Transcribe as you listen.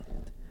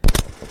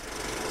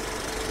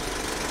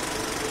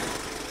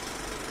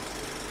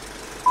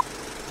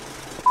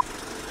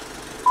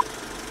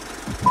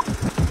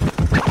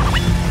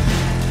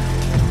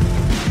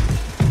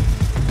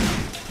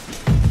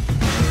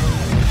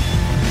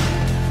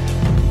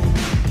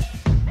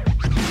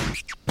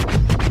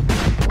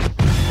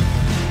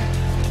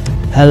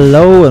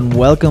Hello and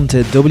welcome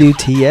to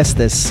WTS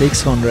the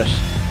 600.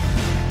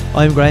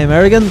 I'm Graham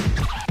Errigan.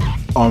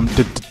 I'm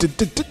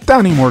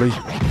Danny Murray.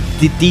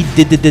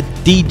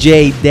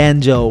 DJ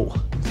Danjo.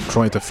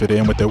 Trying to fit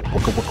in with the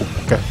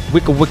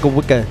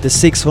Wicca. The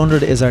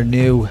 600 is our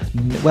new,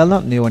 well,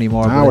 not new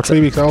anymore. Ah, we're 3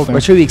 weeks old now.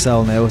 We're 3 weeks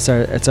old now.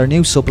 It's our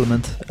new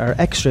supplement, our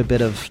extra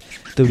bit of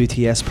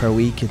WTS per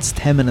week. It's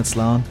 10 minutes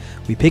long.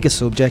 We pick a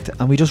subject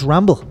and we just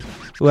ramble.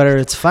 Whether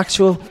it's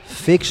factual,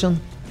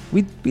 fiction,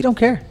 we don't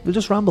care. We'll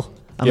just ramble.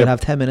 And we'll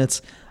have 10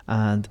 minutes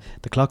and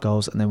the clock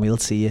goes, and then we'll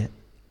see you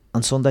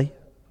on Sunday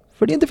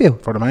for the interview.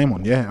 For the main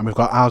one, yeah. And we've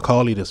got Al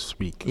Colley this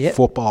week. Yep.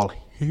 Football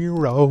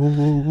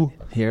hero.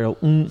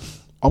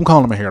 I'm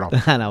calling him a hero.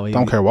 I know.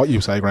 Don't care what you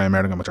say, Graham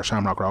Errigan, with your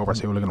Shamrock Rovers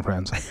hooligan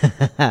friends.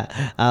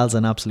 Al's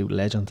an absolute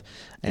legend.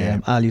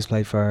 Al used to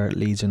play for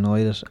Leeds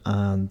United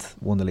and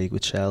won the league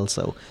with Shell.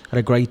 So I had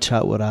a great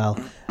chat with Al,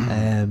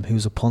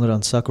 who's a pundit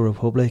on Soccer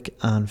Republic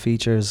and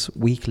features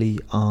weekly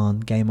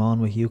on Game On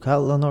with Hugh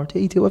Cattle on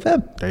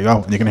RTE2FM. There you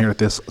go. And you can hear it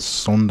this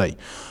Sunday.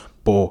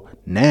 But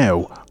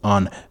now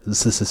on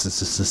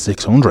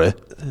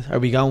 600. Are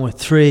we going with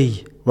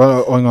 3?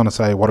 Well, I'm going to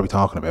say, what are we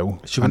talking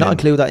about? Should we not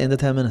include that in the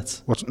 10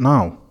 minutes?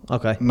 No.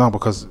 Okay. No,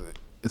 because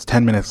it's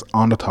 10 minutes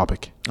on the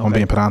topic. Okay. I'm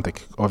being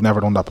pedantic. I've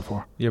never done that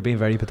before. You're being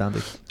very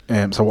pedantic.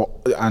 And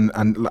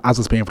as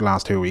it's been for the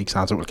last 2 weeks,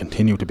 as it will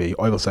continue to be,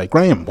 I will say,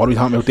 Graham, what are we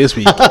talking about this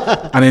week?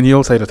 And then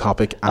you'll say the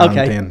topic. And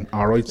then,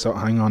 all right, so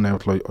hang on now.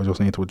 I just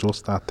need to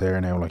adjust that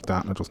there now like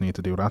that. And I just need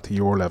to do that to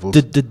your levels.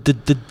 The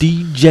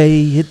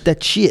DJ hit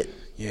that shit.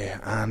 Yeah,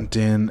 and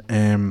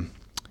then,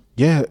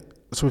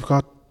 so we've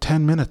got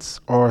 10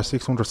 minutes or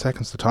 600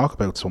 seconds to talk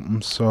about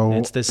something. So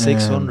it's the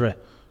 600.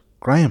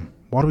 Graham,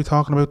 what are we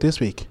talking about this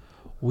week?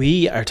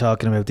 We are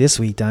talking about this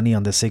week, Danny,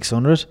 on the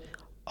 600,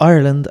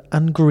 Ireland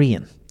and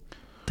green.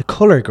 The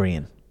colour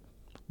green.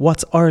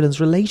 What's Ireland's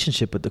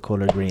relationship with the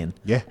colour green?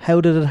 Yeah. How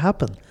did it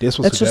happen?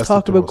 Let's just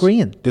talk about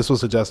green. This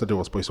was suggested to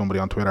us by somebody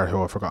on Twitter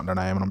who I've forgotten their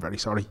name, and I'm very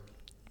sorry.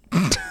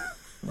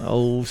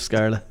 Oh,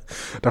 Scarlet.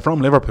 They're from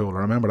Liverpool, I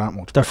remember that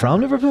much. They're from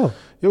Liverpool?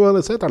 Yeah, well,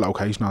 it said their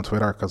location on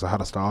Twitter because I had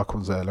a stalk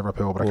was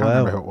Liverpool, but I can't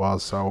remember who it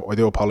was, so I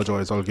do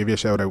apologise. I'll give you a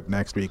shout out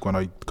next week when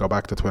I go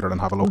back to Twitter and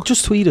have a look.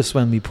 Just tweet us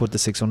when we put the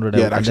 600 out.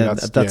 Yeah, actually,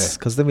 that's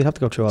because then we'll have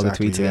to go through all the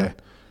tweets again.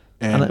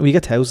 And we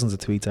get thousands of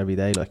tweets every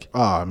day, like.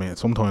 Oh, I mean,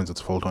 sometimes it's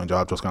a full-time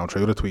job just going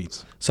through the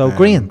tweets. So,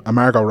 green. And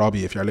Margot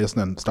Robbie, if you're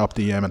listening, stop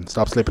DMing.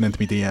 Stop slipping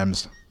into me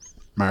DMs.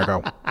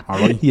 Margot,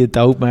 alright? You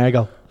dope,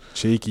 Margot.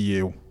 Cheeky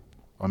you.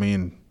 I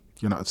mean,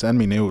 send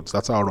me nudes.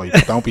 That's alright.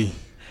 Don't be...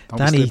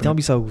 Danny, don't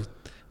be so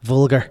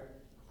vulgar.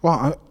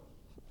 What?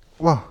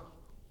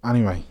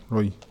 Anyway,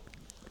 right.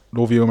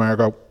 Love you,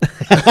 Margot.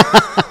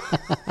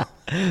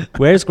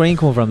 Where's green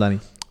come from, Danny?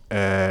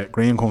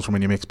 Green comes from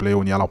when you mix blue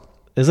and yellow.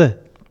 Is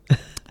it?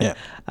 Yeah.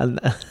 And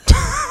I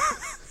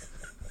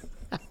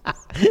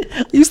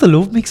used to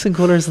love mixing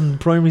colours in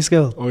primary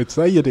school. Oh, I'd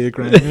say you did,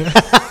 Graham. Yeah.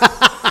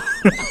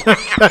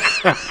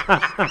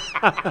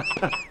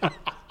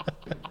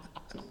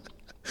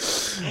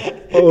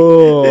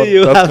 Oh,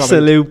 you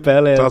absolute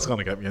bellend. That's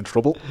gonna get me in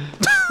trouble.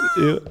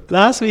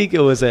 Last week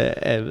it was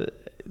a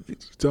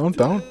don't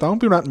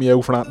be ratting me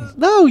out for that.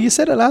 No, you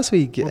said it last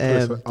week.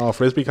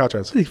 Frisbee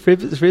catchers.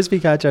 Frisbee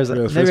catchers. Yeah,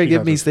 never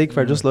give me stick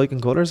for just liking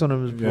colours when I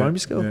was in primary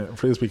school. Yeah,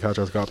 Frisbee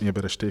catchers got me a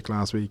bit of stick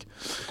last week.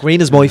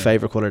 Green is my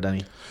favourite colour,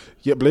 Danny.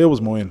 Yeah, blue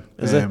was mine.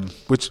 Is it?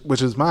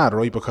 Which is mad,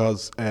 right?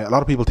 Because a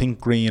lot of people think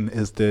green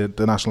is the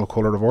national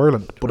colour of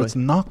Ireland, but it's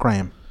not,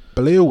 Graham.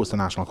 Blue is the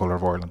national colour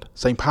of Ireland.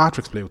 St.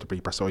 Patrick's blue, to be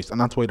precise,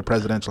 and that's why the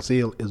presidential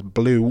seal is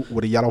blue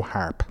with a yellow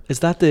harp. Is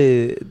that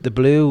the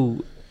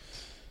blue,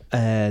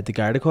 the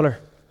Garda colour?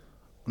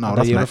 No,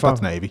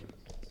 that's navy.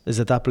 Is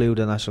it that blue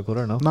the national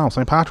colour? No,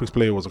 St. Patrick's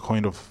blue was a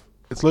kind of...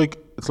 It's like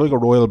a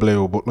royal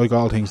blue, but like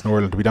all things in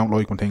Ireland, we don't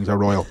like when things are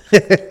royal.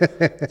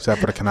 Except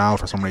for the canal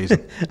for some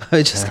reason. I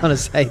was just going to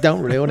say,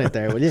 don't ruin it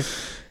there, will you?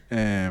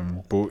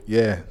 But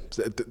yeah,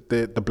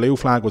 the blue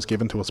flag was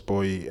given to us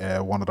by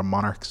one of the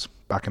monarchs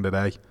back in the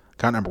day.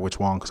 Can't remember which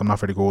one because I'm not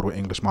very good with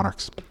English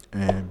monarchs.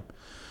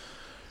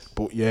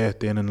 But yeah,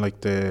 then in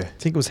like I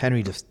think it was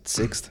Henry the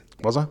VI.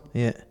 Was it?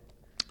 Yeah.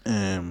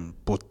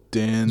 But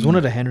then... It was one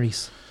of the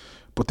Henrys.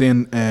 But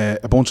then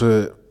a bunch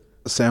of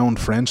sound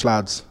French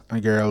lads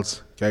and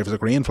girls gave us a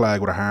green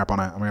flag with a harp on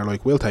it, and we were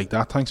like, we'll take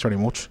that, thanks very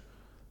much.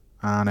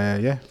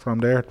 And from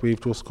there we've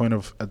just kind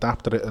of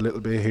adapted it a little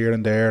bit here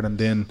and there, and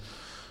then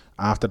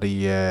after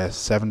the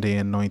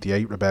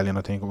 1798 rebellion,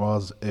 I think it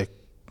was, it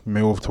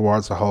moved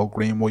towards the whole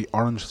green, white,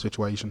 orange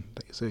situation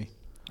that you see.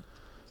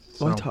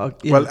 So,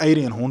 well,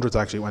 1800s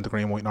actually went to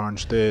green, white and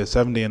orange. The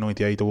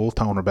 1798, the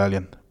Wolftown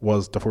Rebellion,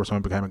 was the first time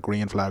it became a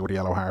green flag with a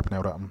yellow harp.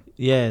 Now that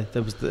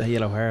that was the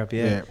yellow harp.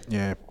 Yeah.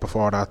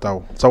 Before that,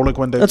 though, so like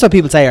when that's what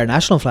people say our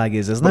national flag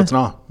is, isn't it? It's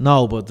not.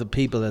 No, but the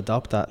people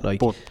adopt that.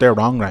 But they're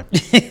wrong, right?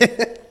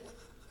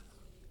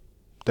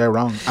 They're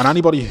wrong. And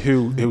anybody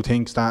who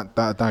thinks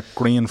that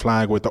green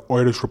flag with the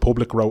Irish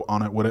Republic wrote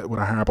on it with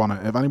a harp on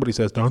it, if anybody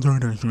says that's our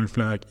national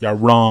flag, you're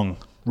wrong.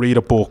 Read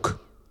a book.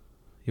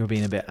 You're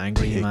being a bit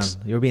angry, man.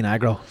 You're being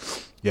aggro.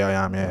 Yeah, I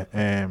am, yeah.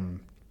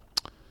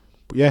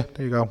 But yeah,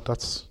 there you go.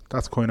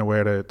 That's kind of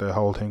where the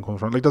whole thing comes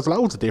from. Like, there's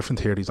loads of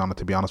different theories on it,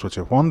 to be honest with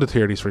you. One of the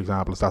theories, for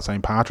example, is that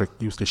St. Patrick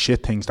used to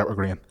shit things that were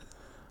green.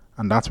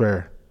 And that's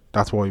why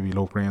we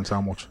love green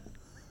so much.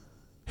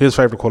 His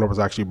favourite colour was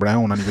actually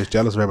brown, and he was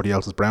jealous of everybody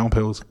else's brown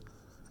poos.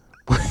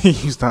 He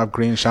used to have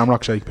green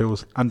Shamrock Shake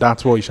poos, and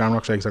that's why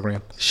Shamrock Shakes are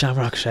green.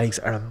 Shamrock Shakes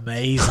are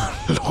amazing.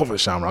 Love a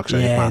Shamrock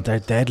Shake, yeah, man. they're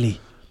deadly.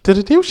 Did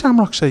it do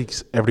Shamrock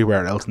Shakes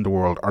everywhere else in the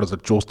world, or is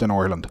it just in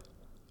Ireland?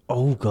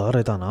 Oh God,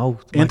 I don't know.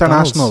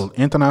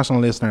 International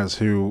listeners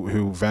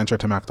who venture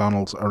to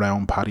McDonald's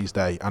around Paddy's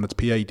Day, and it's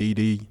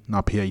PADD,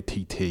 not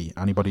PATT.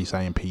 Anybody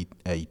saying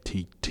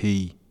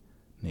PATT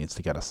needs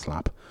to get a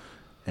slap.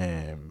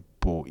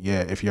 But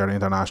yeah, if you're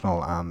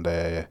international and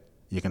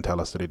you can tell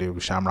us that they do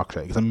Shamrock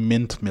Shake. It's a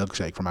mint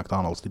milkshake from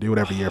McDonald's. They do it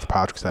every year for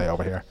Patrick's Day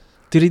over here.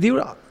 Do they do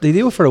it? They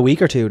do it for a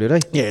week or two, do they?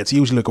 Yeah, it's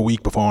usually like a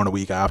week before and a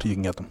week after you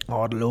can get them.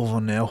 Oh, I'd love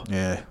one now.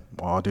 Yeah,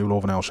 I do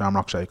love an old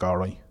Shamrock Shake,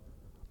 alright.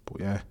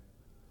 But yeah.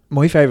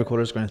 My favourite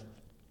colour is green.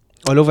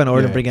 I love when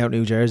Ireland bring out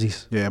new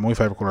jerseys. Yeah, my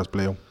favourite colour is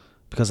blue.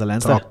 Because of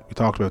Leinster? We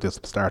talked about this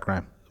at the start,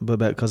 Graham. But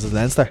because of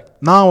Leinster?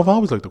 No, I've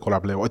always liked the colour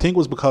blue. I think it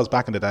was because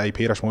back in the day,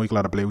 Peter Schmeichel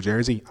had a blue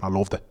jersey and I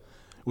loved it.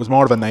 It was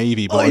more of a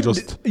navy, but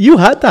You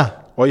had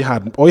that? I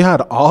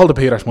had all the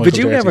Peter Schmeichel jerseys. But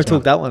you never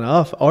took that one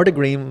off, or the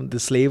green, the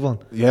sleeve one.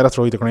 Yeah, that's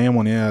right, the green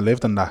one. Yeah, I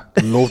lived in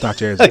that. Loved that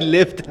jersey. I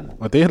lived in it.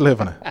 I did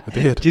live in it. I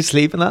did. Did you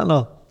sleep in that and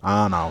all?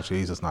 Ah, no,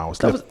 Jesus, no.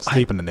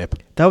 Sleep in the nip.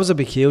 That was a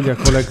peculiar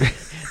colour.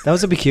 That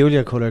was a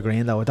peculiar colour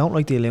green, though. I don't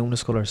like the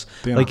Illuminous colours.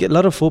 Like a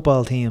lot of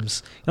football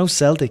teams, you know,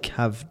 Celtic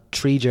have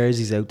 3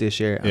 jerseys out this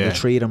year, and the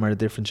 3 of them are a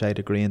different shade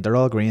of green. They're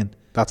all green.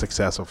 That's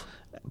excessive.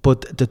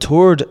 But the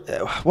third,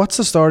 what's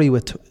the story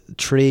with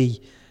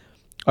 3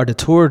 or the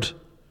third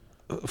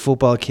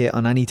football kit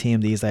on any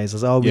team these days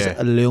is always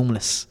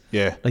Illuminous.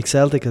 Yeah. Like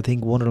Celtic, I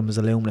think one of them is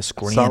Illuminous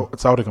green.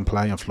 It's how they can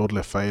play in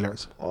floodlit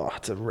failures. Oh,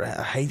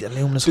 I hate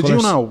Illuminous Did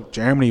colours. you know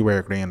Germany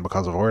wear green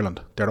because of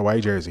Ireland? Their away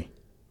jersey.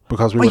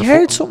 Because we I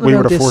heard something we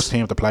were about the this. first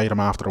team to play them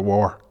after the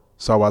war.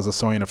 So as a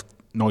sign of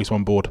nice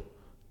one, bud,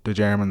 the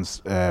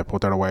Germans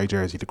put their away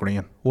jersey to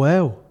green.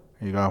 Wow.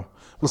 There you go.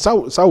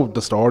 Well, so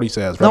the story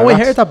says. No, I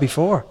heard that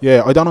before.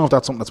 Yeah, I don't know if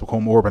that's something that's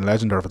become urban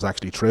legend or if it's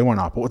actually true or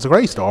not, but it's a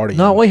great story.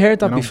 No, I heard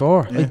that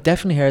before. Yeah. I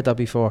definitely heard that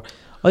before.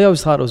 I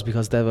always thought it was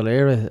because De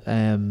Valera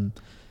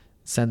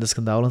sent his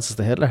condolences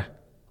to Hitler.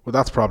 Well,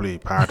 that's probably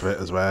part of it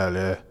as well,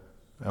 yeah.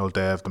 Old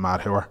Dave, the mad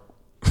whore.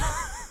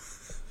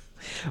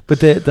 But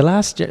the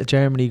last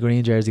Germany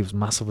green jersey was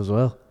massive as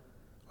well.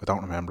 I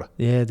don't remember it.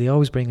 Yeah, they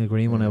always bring a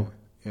green one out.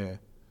 Yeah.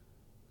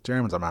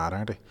 Germans are mad,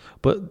 aren't they?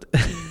 But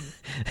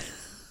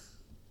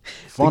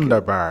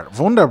Wunderbar.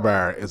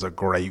 Wunderbar is a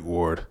great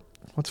word.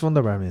 What's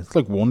Wunderbar mean? It's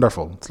like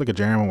wonderful. It's like a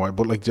German word.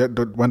 But like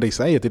when they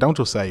say it, they don't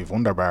just say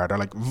Wunderbar. They're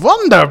like,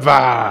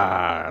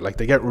 Wunderbar! Like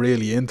they get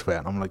really into it.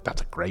 And I'm like,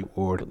 that's a great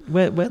word.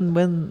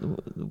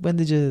 When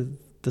did you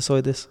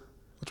decide this?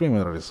 What do you mean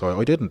when I decide?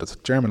 I didn't. It's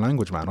German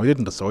language, man. I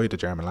didn't decide the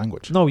German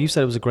language. No, you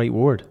said it was a great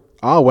word.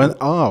 When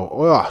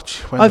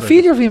I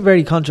feel you're being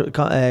very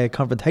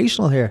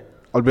confrontational here.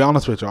 I'll be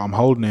honest with you. I'm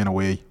holding in a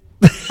wee.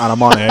 And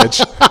I'm on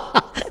edge.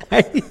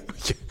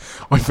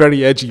 I'm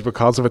very edgy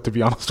because of it, to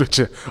be honest with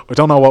you. I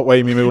don't know what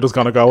way my mood is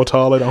going to go at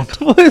all. I don't.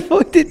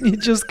 Why didn't you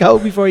just go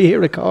before you hit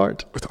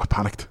record? I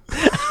panicked.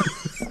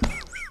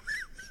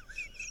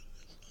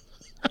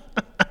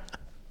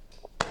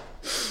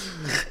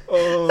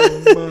 Oh,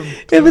 man.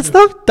 If it's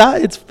not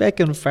that, it's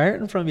fucking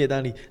farting from you,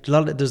 Danny.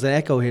 There's an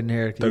echo in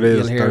here. There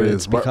is.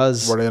 It's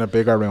because we're in a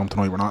bigger room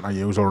tonight. We're not in our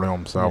usual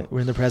room, so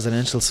we're in the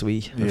presidential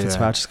suite. Yeah.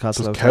 Fitzpatrick's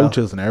Castle There's Hotel.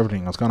 couches and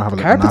everything. I was going to have a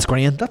look. Carpet's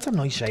green. That's a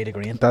nice shade of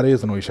green. That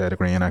is a nice shade of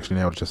green, actually.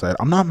 Now that you said,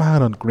 I'm not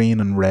mad on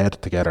green and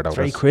red together, though. It's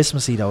very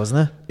Christmassy, though, isn't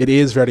it? It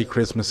is very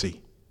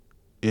Christmassy.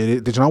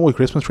 Did you know why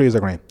Christmas trees are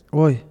green?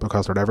 Why?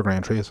 Because they're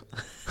evergreen trees.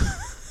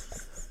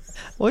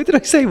 Why did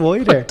I say why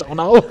there? I don't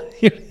know.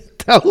 You're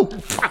dope.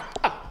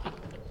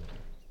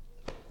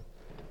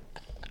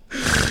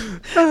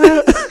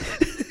 You're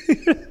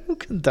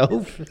fucking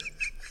dope.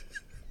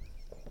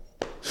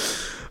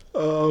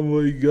 Oh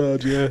my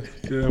god, yeah,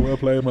 well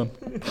played, man.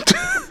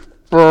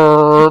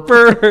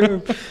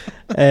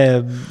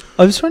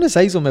 I was trying to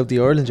say something about the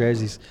Ireland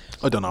jerseys.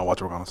 I don't know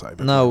what you were going to say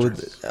about No,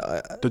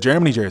 the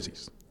Germany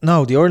jerseys.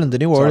 No, the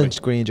new Sorry.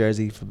 orange green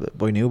jersey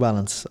by New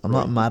Balance. I'm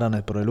not mad on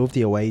it, but I love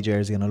the away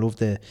jersey and I love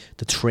the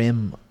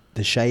trim,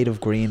 the shade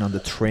of green on the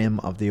trim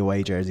of the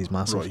away jersey is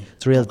massive. Right.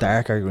 It's real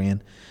darker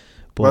green.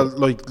 But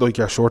Well, like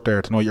your shirt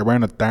there tonight, you're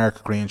wearing a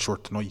dark green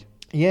shirt tonight.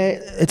 yeah,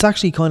 it's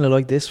actually kind of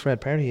like this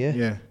Fred Perry,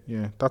 yeah.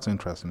 Yeah, that's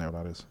interesting now,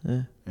 that is.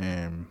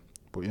 Yeah.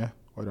 But yeah,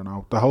 I don't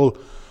know.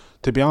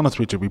 To be honest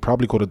with you, we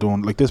probably could have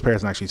done, like this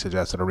person actually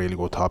suggested a really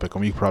good topic,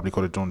 and we probably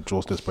could have done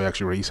justice by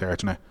actually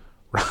researching it,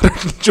 rather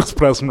than just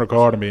pressing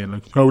record and being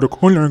like, oh, the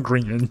colour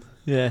green.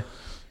 Yeah.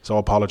 So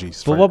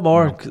apologies. But for, what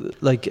more, you know.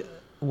 like,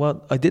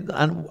 what I did,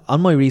 and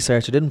on my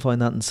research, I didn't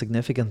find that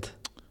insignificant.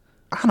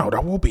 I know,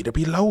 there'd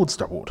be loads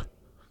that would.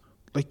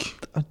 Like,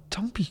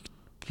 Don't be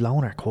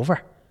blowing our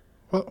cover.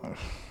 well,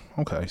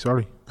 okay,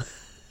 sorry.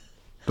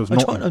 There's I'm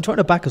nothing. trying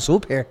to back us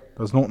up here.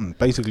 There's nothing.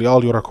 Basically,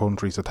 all the other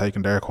countries had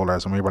taken their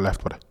colours and we were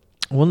left with it.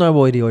 I wonder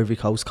why the Ivory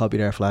Coast copied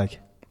their flag.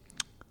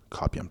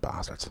 Copying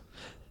bastards.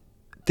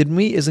 Didn't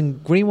we?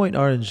 Isn't green, white, and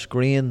orange?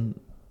 Green,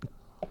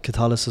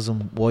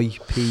 Catholicism. White,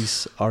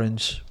 peace.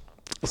 Orange,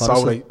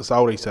 Protestant.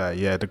 So they say,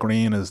 yeah. The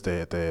green is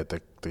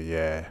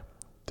the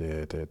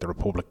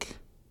Republic.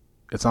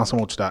 It's not so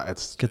much that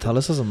it's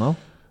Catholicism, no?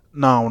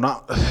 no,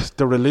 not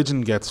the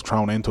religion gets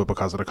thrown into it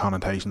because of the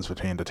connotations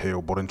between the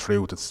two. But in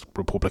truth, it's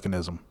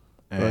republicanism.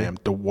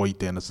 Right. The white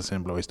then is to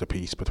symbolise the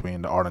peace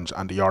between the orange,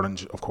 and the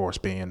orange, of course,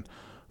 being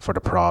for the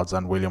Prods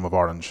and William of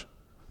Orange,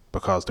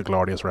 because the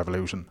Glorious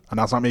Revolution. And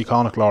that's not me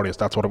calling it glorious.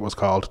 That's what it was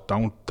called.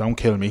 Don't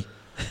kill me.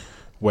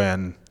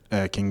 When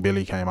King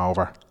Billy came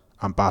over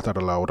and battered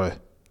a load of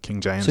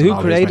King James. So and who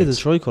all created the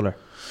his mates. tricolour?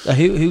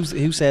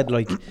 Who said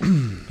like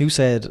who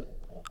said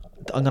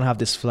I'm gonna have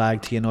this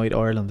flag to unite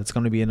Ireland? It's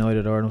gonna be a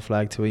United Ireland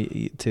flag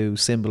to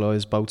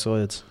symbolise both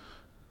sides.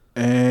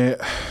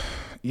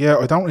 Yeah,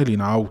 I don't really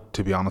know,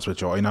 to be honest with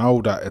you. I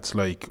know that it's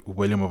like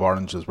William of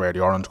Orange is where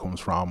the orange comes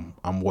from,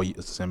 and white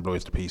is to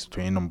symbolise the peace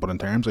between them. But in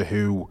terms of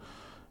who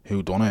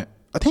done it,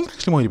 I think it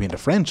actually might have been the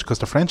French, because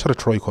the French had a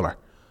tricolour,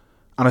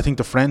 and I think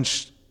the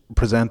French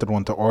presented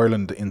one to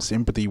Ireland in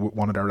sympathy with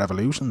one of their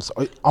revolutions.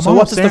 So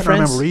what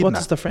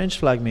does the French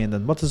flag mean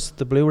then? What does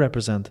the blue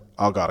represent?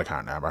 Oh God, I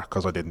can't remember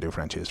because I didn't do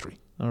French history.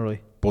 All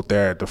right. But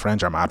the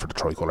French are mad for the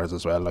tricolours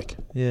as well, like.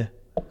 Yeah.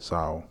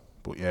 So,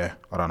 but yeah,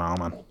 I don't know,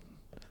 man.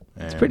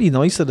 It's pretty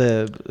nice of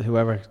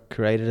whoever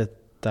created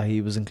it that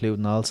he was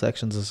including all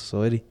sections of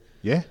society.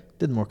 Yeah.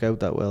 Didn't work out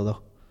that well though.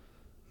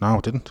 No,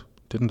 it didn't.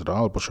 Didn't at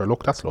all. But sure,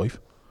 look, that's life.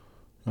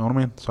 You know what I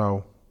mean?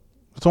 So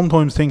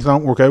sometimes things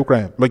don't work out,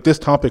 Graham. Like this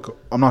topic,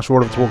 I'm not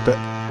sure if it's worked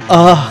out.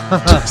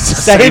 Oh,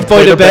 saved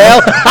by the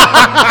bell.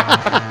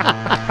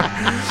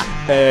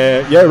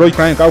 Yeah, right,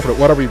 Graham, go for it.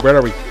 Where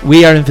are we?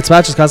 We are in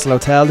Fitzpatrick's Castle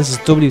Hotel. This is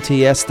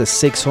WTS the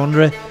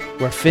 600.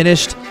 We're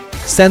finished.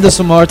 Send us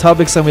some more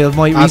topics and we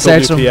might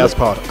research them. WTS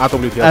Pod. At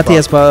WTS At Pod.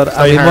 TS Pod.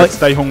 Stay hard,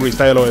 stay hungry,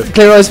 stay alive.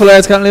 Clear eyes, full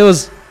hearts, can't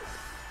lose.